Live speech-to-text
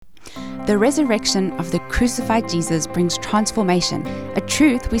The resurrection of the crucified Jesus brings transformation, a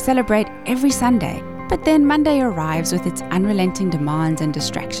truth we celebrate every Sunday. But then Monday arrives with its unrelenting demands and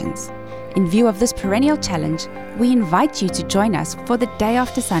distractions. In view of this perennial challenge, we invite you to join us for the Day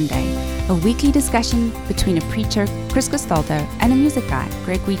After Sunday, a weekly discussion between a preacher, Chris Costaldo, and a music guy,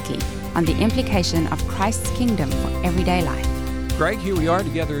 Greg Wheatley, on the implication of Christ's kingdom for everyday life. Greg, here we are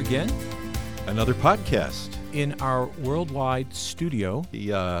together again. Another podcast. In our worldwide studio.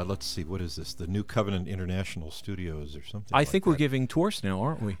 Let's see, what is this? The New Covenant International Studios or something I think we're that. giving tours now,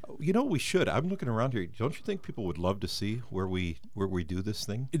 aren't we? You know, we should. I'm looking around here. Don't you think people would love to see where we do this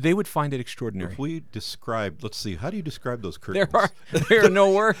thing? They would find it extraordinary. If we describe, let's see, how do you describe those curtains? There are no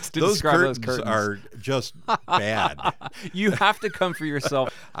words to describe those curtains. Are just bad. You have to come for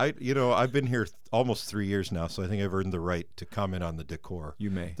yourself. I've been here almost 3 years now, so I think I've earned the right to comment on the decor. You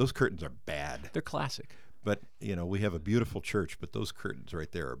may. Those curtains are bad. They're classic. But, we have a beautiful church, but those curtains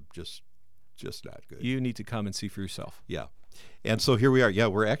right there are just not good. You need to come and see for yourself. Yeah. And so here we are. Yeah,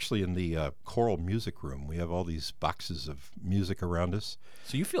 we're actually in the choral music room. We have all these boxes of music around us.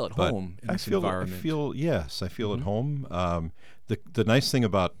 So you feel at home in this environment. I feel at home. The nice thing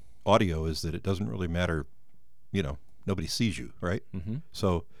about audio is that it doesn't really matter, nobody sees you, right? Mm-hmm.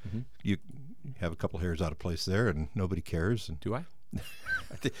 So you have a couple hairs out of place there and nobody cares. And do I?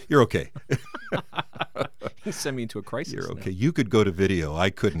 You're okay. You send me into a crisis. You're okay. Now. You could go to video. I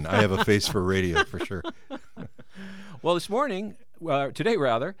couldn't. I have a face for radio for sure. Well, today,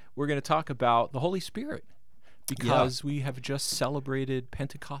 we're going to talk about the Holy Spirit because we have just celebrated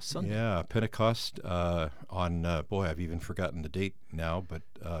Pentecost Sunday. Yeah, Pentecost on, I've even forgotten the date now, but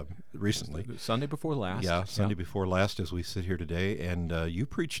recently. Sunday before last. Yeah, Sunday before last as we sit here today. And you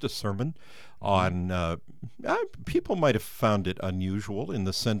preached a sermon on, people might have found it unusual in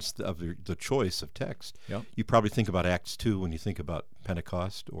the sense of the choice of text. Yep. You probably think about Acts 2 when you think about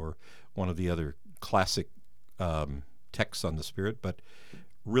Pentecost or one of the other classic texts on the Spirit, but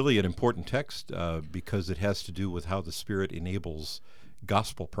really an important text because it has to do with how the Spirit enables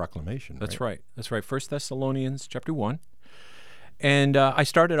gospel proclamation. That's right. 1 Thessalonians chapter 1. And I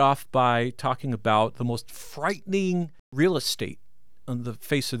started off by talking about the most frightening real estate on the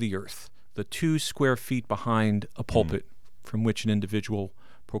face of the earth, the 2 square feet behind a pulpit from which an individual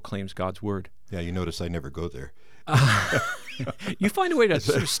proclaims God's word. Yeah, you notice I never go there. You find a way to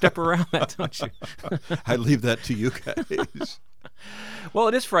sort of step around that, don't you? I leave that to you guys. Well,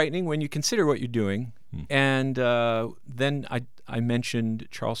 it is frightening when you consider what you're doing. And then I mentioned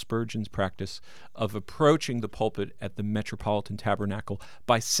Charles Spurgeon's practice of approaching the pulpit at the Metropolitan Tabernacle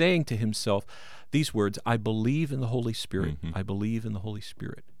by saying to himself these words, I believe in the Holy Spirit. I believe in the Holy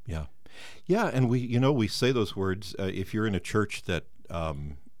Spirit. Yeah. Yeah, and we say those words if you're in a church that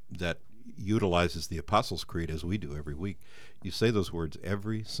utilizes the Apostles' Creed as we do every week. You say those words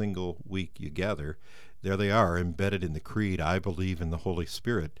every single week you gather. There they are, embedded in the creed, I believe in the Holy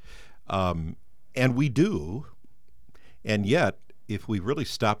Spirit. And we do, and yet, if we really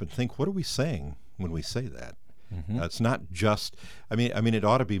stop and think, what are we saying when we say that? It's not just, it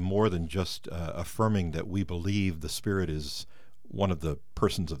ought to be more than just affirming that we believe the Spirit is one of the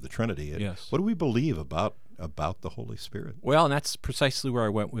persons of the Trinity. Yes. What do we believe about the Holy Spirit? Well, and that's precisely where I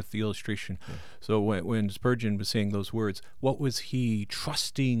went with the illustration. Yeah. So when Spurgeon was saying those words, what was he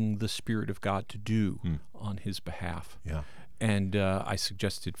trusting the Spirit of God to do on his behalf? Yeah. And I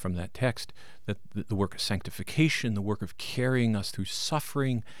suggested from that text that the work of sanctification, the work of carrying us through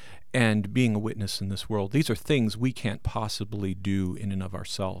suffering and being a witness in this world, these are things we can't possibly do in and of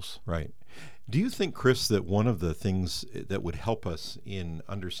ourselves. Right. Do you think, Chris, that one of the things that would help us in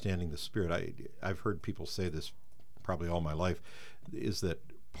understanding the Spirit, I've heard people say this probably all my life, is that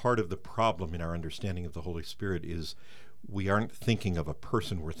part of the problem in our understanding of the Holy Spirit is we aren't thinking of a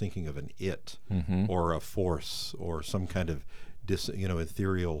person, we're thinking of an it or a force or some kind of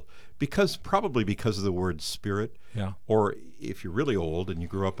ethereal, probably because of the word Spirit. Yeah. Or if you're really old and you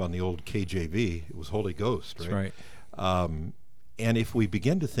grew up on the old KJV, it was Holy Ghost, right? That's right. And if we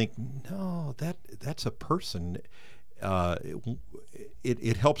begin to think, no, that's a person,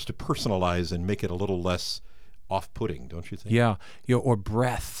 it helps to personalize and make it a little less off-putting, don't you think? Yeah, or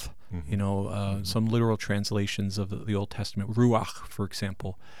breath. Some literal translations of the Old Testament, ruach, for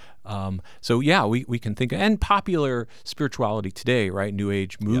example. We can think, and popular spirituality today, right? New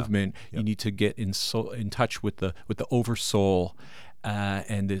Age movement. Yeah. You need to get in touch with the oversoul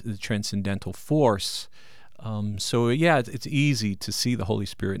and the transcendental force. It's easy to see the Holy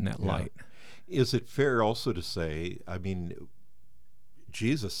Spirit in that light. Is it fair also to say,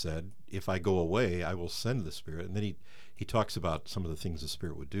 Jesus said, if I go away, I will send the Spirit. And then he talks about some of the things the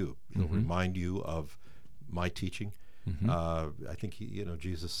Spirit would do. He'll remind you of my teaching. I think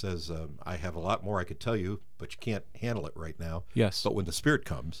Jesus says, "I have a lot more I could tell you, but you can't handle it right now." Yes. But when the Spirit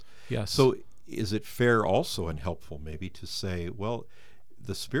comes, Yes. So is it fair also and helpful maybe to say, well,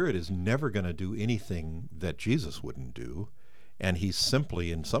 the Spirit is never going to do anything that Jesus wouldn't do, and He's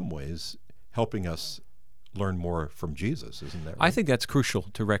simply, in some ways, helping us learn more from Jesus, isn't that right? I think that's crucial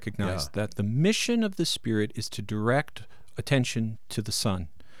to recognize that the mission of the Spirit is to direct attention to the Son,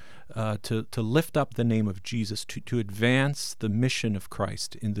 to lift up the name of Jesus, to advance the mission of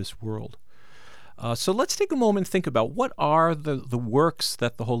Christ in this world. So let's take a moment and think about what are the works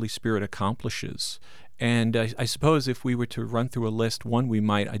that the Holy Spirit accomplishes. And I suppose if we were to run through a list, one we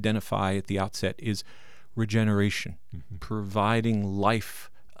might identify at the outset is regeneration, providing life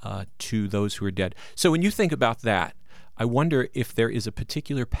to those who are dead. So when you think about that, I wonder if there is a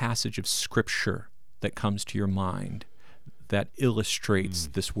particular passage of Scripture that comes to your mind that illustrates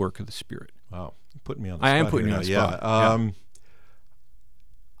this work of the Spirit. Wow, you're putting me on the I spot. am putting you on the spot.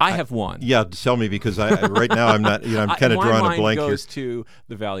 I have one. Yeah, tell me, because I right now I'm not. I'm kind of drawing a blank here. My mind goes to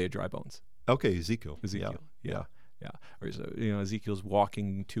the Valley of Dry Bones. Okay, Ezekiel. Yeah. Or so, Ezekiel's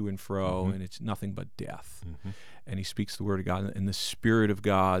walking to and fro, and it's nothing but death. And he speaks the word of God, and the Spirit of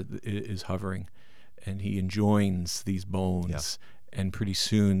God is hovering, and he enjoins these bones, and pretty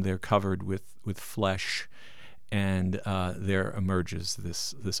soon they're covered with flesh, and there emerges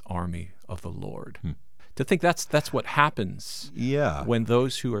this army of the Lord. To think that's what happens when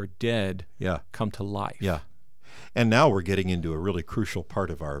those who are dead come to life. Yeah. And now we're getting into a really crucial part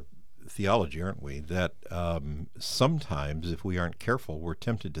of our theology, aren't we? That sometimes, if we aren't careful, we're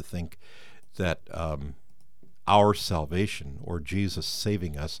tempted to think that our salvation or Jesus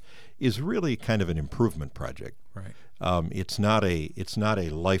saving us is really kind of an improvement project. Right. It's not a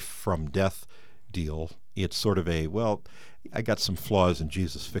life from death deal. It's sort of I got some flaws and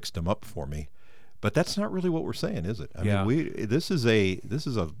Jesus fixed them up for me. But that's not really what we're saying, is it? I mean, this is a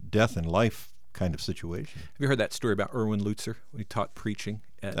death and life kind of situation. Have you heard that story about Erwin Lutzer when he taught preaching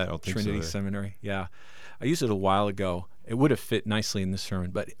at Trinity Seminary? Yeah. I used it a while ago. It would have fit nicely in this sermon,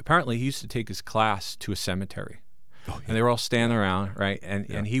 but apparently he used to take his class to a cemetery. And they were all standing around, right?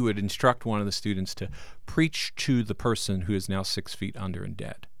 And he would instruct one of the students to preach to the person who is now 6 feet under and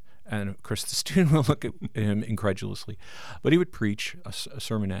dead. And, of course, the student would look at him incredulously. But he would preach a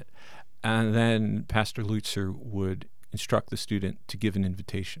sermonette. And then Pastor Lutzer would instruct the student to give an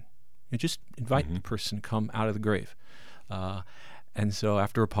invitation. You just invite the person to come out of the grave. And so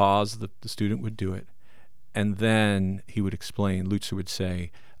after a pause, the student would do it. And then he would explain, Lutzer would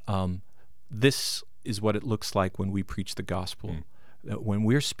say, this is what it looks like when we preach the gospel. That when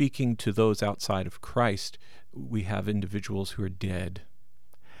we're speaking to those outside of Christ, we have individuals who are dead,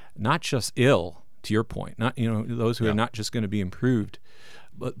 not just ill, to your point, not those who are not just going to be improved,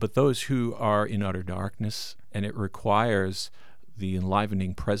 but those who are in utter darkness, and it requires the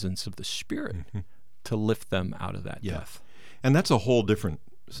enlivening presence of the Spirit to lift them out of that death. And that's a whole different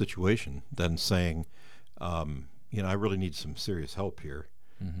situation than saying, I really need some serious help here.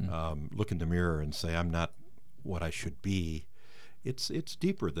 Look in the mirror and say, I'm not what I should be. It's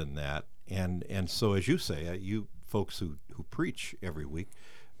deeper than that. And so, as you say, you folks who preach every week,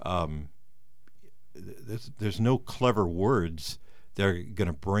 there's no clever words that are going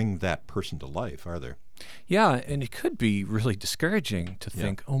to bring that person to life, are there? Yeah, and it could be really discouraging to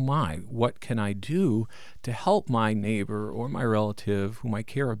think, oh my, what can I do to help my neighbor or my relative whom I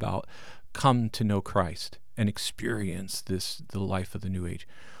care about come to know Christ and experience the life of the new age?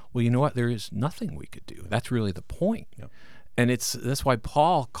 Well, you know what? There is nothing we could do. That's really the point. And that's why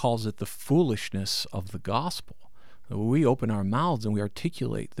Paul calls it the foolishness of the gospel. We open our mouths and we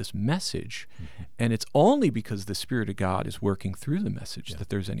articulate this message, and it's only because the Spirit of God is working through the message that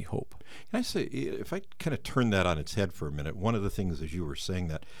there's any hope. Can I say, if I kind of turn that on its head for a minute, one of the things, as you were saying,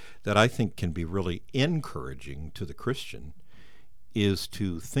 that I think can be really encouraging to the Christian is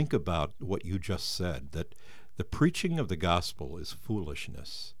to think about what you just said, that the preaching of the gospel is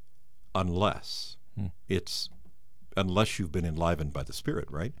foolishness unless you've been enlivened by the Spirit,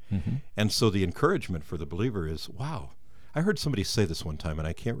 right? And so the encouragement for the believer is, wow. I heard somebody say this one time, and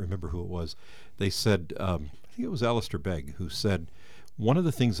I can't remember who it was. They said, I think it was Alistair Begg, who said, one of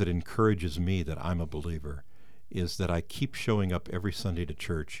the things that encourages me that I'm a believer is that I keep showing up every Sunday to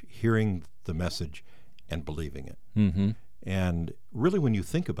church, hearing the message, and believing it. And really, when you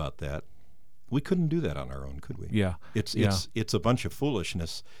think about that, we couldn't do that on our own, could we? Yeah. It's a bunch of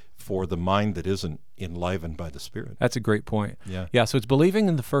foolishness for the mind that isn't enlivened by the Spirit. That's a great point. Yeah. So it's believing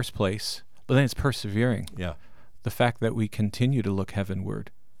in the first place, but then it's persevering. Yeah. The fact that we continue to look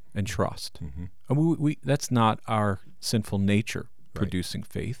heavenward and trust. And we that's not our sinful nature producing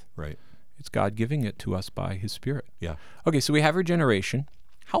faith. Right. It's God giving it to us by His Spirit. Yeah. Okay, so we have regeneration.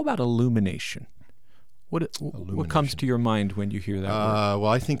 How about illumination? What comes to your mind when you hear that word? Well,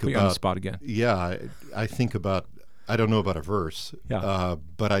 I think Put you about on the spot again. Yeah, I think about. I don't know about a verse. Yeah.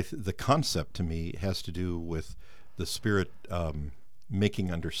 But the concept to me has to do with the Spirit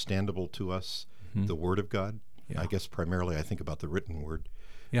making understandable to us the Word of God. Yeah. I guess primarily I think about the written Word.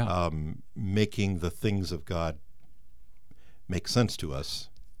 Yeah. Making the things of God make sense to us.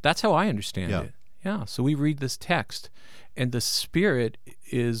 That's how I understand Yeah. it. Yeah. So we read this text, and the Spirit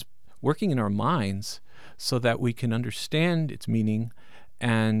is working in our minds so that we can understand its meaning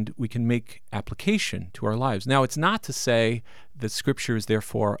and we can make application to our lives. Now, it's not to say that Scripture is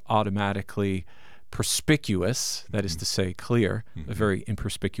therefore automatically perspicuous, that is to say clear, a very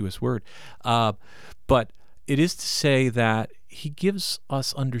imperspicuous word. But it is to say that He gives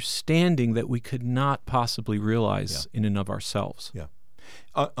us understanding that we could not possibly realize in and of ourselves. Yeah.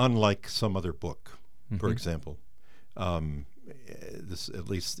 Unlike some other book, for example, this, at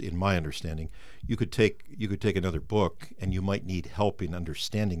least in my understanding, you could take another book and you might need help in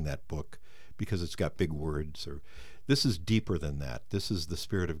understanding that book because it's got big words. Or this is deeper than that. This is the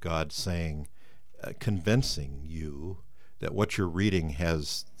Spirit of God saying, convincing you that what you're reading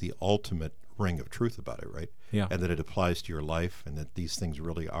has the ultimate ring of truth about it, right? Yeah. And that it applies to your life, and that these things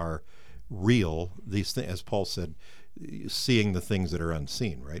really are real. These things, as Paul said, seeing the things that are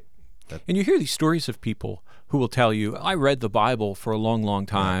unseen, right? And you hear these stories of people who will tell you, I read the Bible for a long, long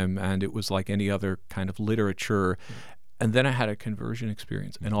time, and it was like any other kind of literature. And then I had a conversion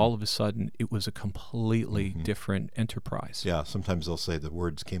experience, and all of a sudden it was a completely different enterprise. Yeah, sometimes they'll say the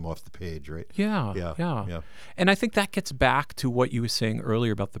words came off the page, right? Yeah. And I think that gets back to what you were saying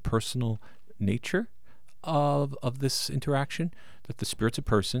earlier about the personal nature of this interaction, that the Spirit's a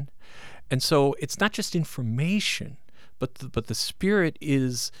person. And so it's not just information, but the Spirit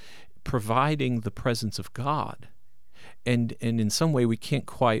is providing the presence of God. And in some way we can't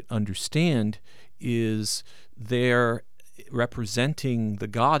quite understand is they're representing the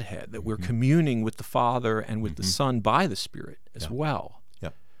Godhead, that we're communing with the Father and with the Son by the Spirit as well. Yeah.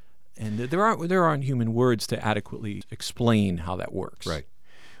 And there aren't human words to adequately explain how that works. Right.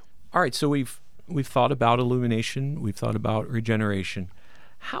 All right, so we've thought about illumination, we've thought about regeneration.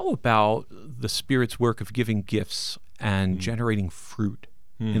 How about the Spirit's work of giving gifts and generating fruit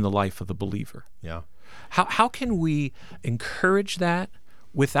in the life of the believer? Yeah. How can we encourage that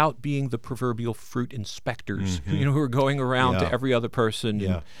without being the proverbial fruit inspectors, who are going around to every other person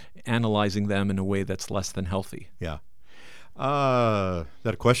and analyzing them in a way that's less than healthy? Yeah. Is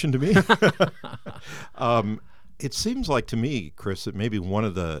that a question to me? It seems like to me, Chris, that maybe one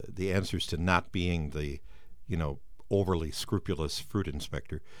of the answers to not being the, overly scrupulous fruit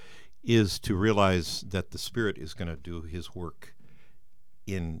inspector is to realize that the Spirit is going to do His work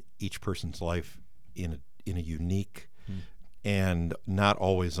in each person's life in a unique and not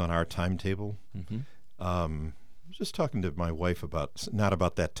always on our timetable. I was just talking to my wife not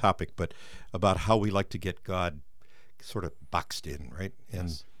about that topic, but about how we like to get God sort of boxed in, right?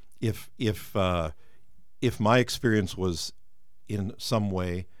 And if my experience was in some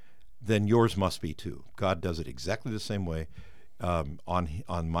way, then yours must be too. God does it exactly the same way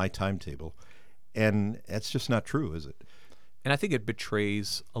on my timetable, and that's just not true, is it? And I think it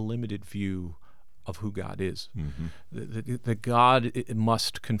betrays a limited view of who God is. The God it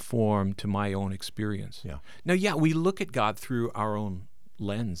must conform to my own experience. Yeah. Now, we look at God through our own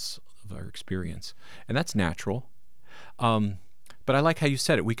lens of our experience, and that's natural. But I like how you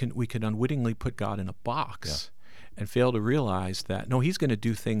said it. We can unwittingly put God in a box and fail to realize that, no, He's going to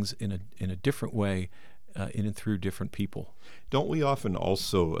do things in a different way in and through different people. Don't we often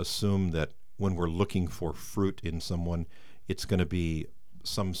also assume that when we're looking for fruit in someone, it's going to be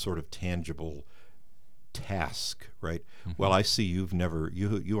some sort of tangible task, right? Well, I see you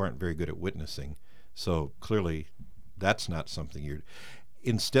aren't very good at witnessing, so clearly that's not something you're...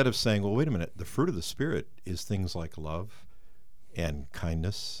 Instead of saying, well, wait a minute, the fruit of the Spirit is things like love and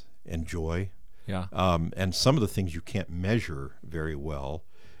kindness and joy. Yeah. And some of the things you can't measure very well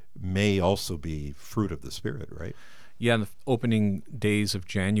may also be fruit of the Spirit, right? Yeah, in the opening days of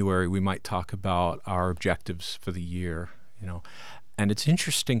January, we might talk about our objectives for the year, And it's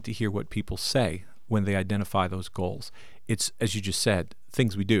interesting to hear what people say when they identify those goals. It's, as you just said,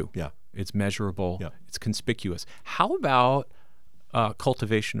 things we do. Yeah. It's measurable. Yeah. It's conspicuous. How about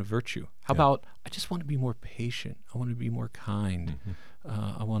cultivation of virtue? How about, I just want to be more patient. I want to be more kind.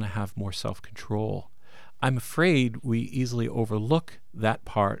 I want to have more self-control. I'm afraid we easily overlook that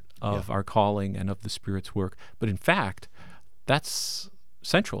part of our calling and of the Spirit's work. But in fact, that's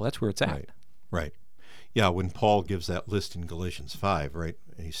central. That's where it's at. Right. Yeah, when Paul gives that list in Galatians 5, right,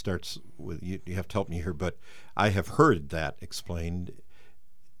 and he starts with, you have to help me here, but I have heard that explained,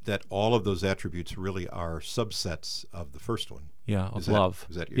 that all of those attributes really are subsets of the first one. Yeah, of love.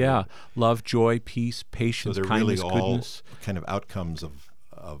 Is that your Yeah, love, joy, peace, patience, so they're kindness, really all goodness. kind of outcomes of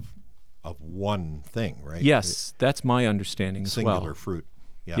one thing, right? Yes, that's my understanding as well. Singular fruit.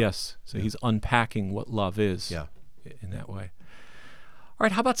 Yeah. Yes, so he's unpacking what love is in that way. All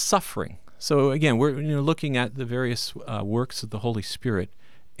right, how about suffering? So again, we're looking at the various works of the Holy Spirit,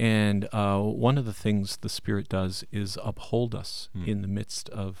 and one of the things the Spirit does is uphold us in the midst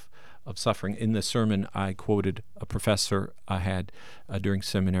of suffering. In the sermon, I quoted a professor I had during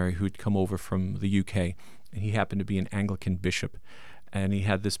seminary who'd come over from the UK, and he happened to be an Anglican bishop. And he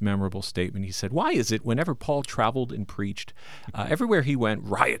had this memorable statement. He said, "Why is it whenever Paul traveled and preached, everywhere he went,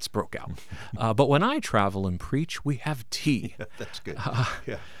 riots broke out? But when I travel and preach, we have tea." Yeah, that's good.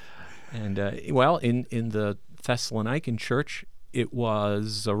 Yeah. And, well, in the Thessalonican church, it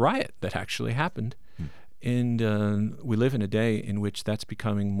was a riot that actually happened. And we live in a day in which that's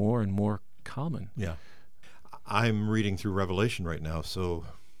becoming more and more common. Yeah. I'm reading through Revelation right now, so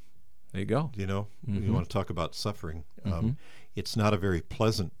there you go. You want to talk about suffering. It's not a very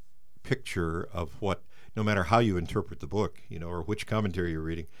pleasant picture of what, no matter how you interpret the book, or which commentary you're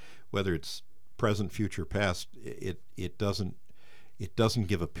reading, whether it's present, future, past, it doesn't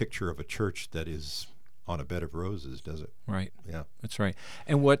give a picture of a church that is on a bed of roses, does it? Right. Yeah. That's right.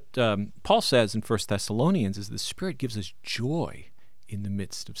 And what Paul says in 1 Thessalonians is the Spirit gives us joy in the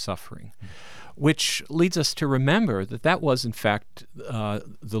midst of suffering, which leads us to remember that was, in fact, the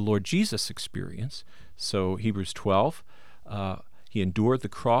Lord Jesus' experience. So Hebrews 12, he endured the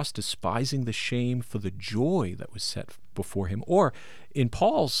cross, despising the shame for the joy that was set before him. Or in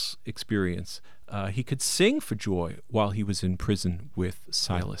Paul's experience, he could sing for joy while he was in prison with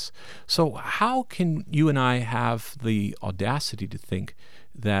Silas. So how can you and I have the audacity to think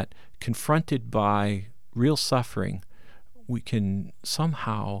that confronted by real suffering, we can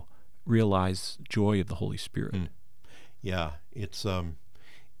somehow realize joy of the Holy Spirit? Yeah, it's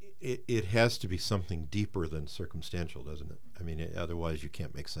it has to be something deeper than circumstantial, doesn't it? I mean, otherwise you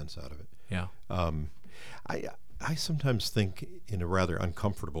can't make sense out of it. Yeah. I sometimes think in a rather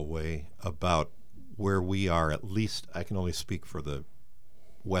uncomfortable way about where we are. At least I can only speak for the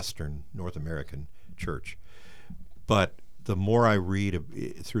Western North American church, but the more I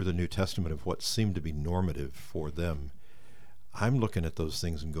read through the New Testament of what seemed to be normative for them, I'm looking at those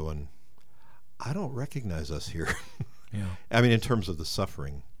things and going, I don't recognize us here. Yeah. I mean, in terms of the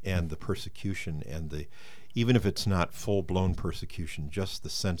suffering and the persecution and even if it's not full-blown persecution, just the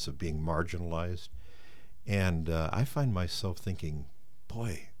sense of being marginalized. And I find myself thinking,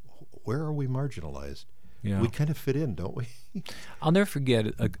 boy, where are we marginalized? Yeah. We kind of fit in, don't we? I'll never forget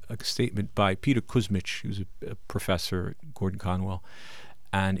a statement by Peter Kuzmich, who's a professor at Gordon Conwell.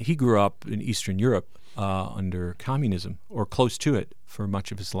 And he grew up in Eastern Europe under communism, or close to it, for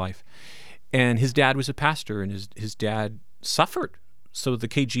much of his life. And his dad was a pastor, and his dad suffered. So the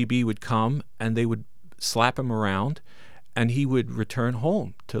KGB would come, and they would slap him around, and he would return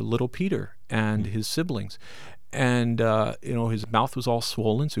home to little Peter and his siblings. And, his mouth was all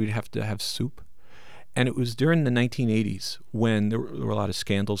swollen, so he'd have to have soup. And it was during the 1980s when there were a lot of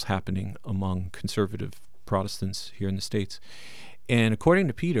scandals happening among conservative Protestants here in the States. And according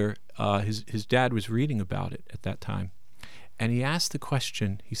to Peter, his dad was reading about it at that time. And he asked the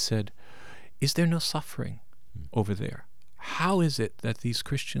question, he said, is there no suffering over there? How is it that these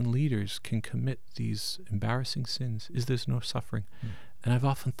Christian leaders can commit these embarrassing sins? Is there no suffering? And I've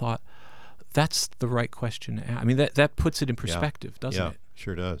often thought, that's the right question. I mean, that puts it in perspective, doesn't it? Yeah,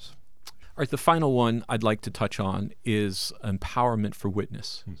 sure does. All right, the final one I'd like to touch on is empowerment for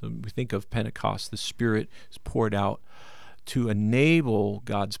witness. So we think of Pentecost, the Spirit is poured out to enable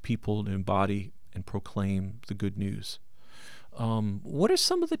God's people to embody and proclaim the good news. What are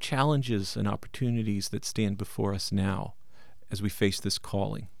some of the challenges and opportunities that stand before us now as we face this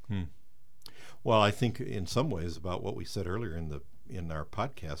calling? Well, I think in some ways about what we said earlier in our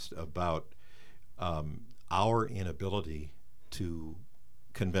podcast about our inability to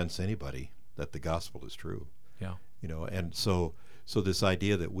convince anybody that the gospel is true. Yeah. And so this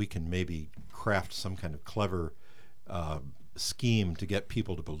idea that we can maybe craft some kind of clever scheme to get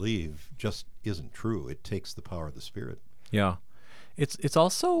people to believe just isn't true. It takes the power of the Spirit. Yeah. It's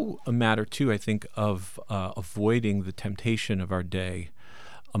also a matter, too, I think, of avoiding the temptation of our day,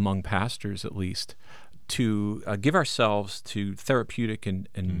 among pastors at least, to give ourselves to therapeutic and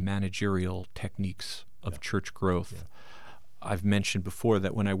managerial techniques of church growth. Yeah. I've mentioned before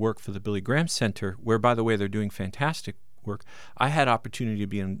that when I worked for the Billy Graham Center, where, by the way, they're doing fantastic work, I had opportunity to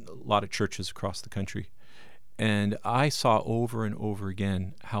be in a lot of churches across the country. And I saw over and over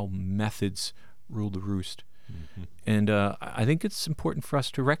again how methods rule the roost. Mm-hmm. And I think it's important for us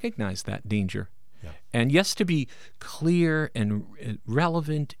to recognize that danger. Yeah. And yes, to be clear and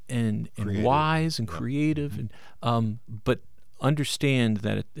relevant and wise and creative, and but understand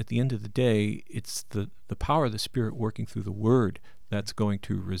that at the end of the day, it's the power of the Spirit working through the Word that's going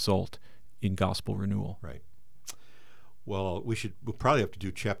to result in gospel renewal. Right. Well, we'll probably have to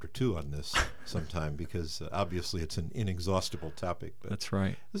do chapter 2 on this sometime because obviously it's an inexhaustible topic. But that's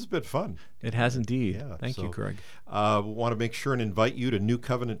right. This has been fun. It has indeed. Yeah, Thank you, Greg. We want to make sure and invite you to New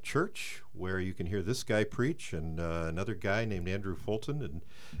Covenant Church, where you can hear this guy preach and another guy named Andrew Fulton,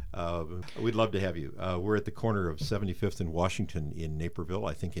 and we'd love to have you. We're at the corner of 75th and Washington in Naperville.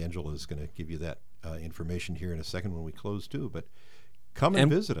 I think Angela is going to give you that information here in a second when we close too, but come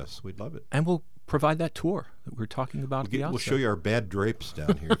and visit us. We'd love it. And we'll provide that tour that we're talking about at the outset. We'll show you our bad drapes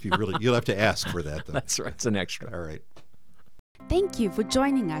down here. If you'll have to ask for that, though. That's right. It's an extra. All right. Thank you for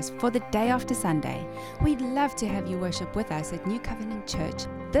joining us for the Day After Sunday. We'd love to have you worship with us at New Covenant Church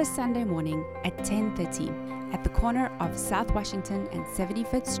this Sunday morning at 10:30 at the corner of South Washington and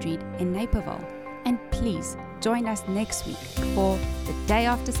 75th Street in Naperville. And please join us next week for the Day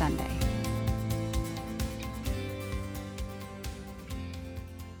After Sunday.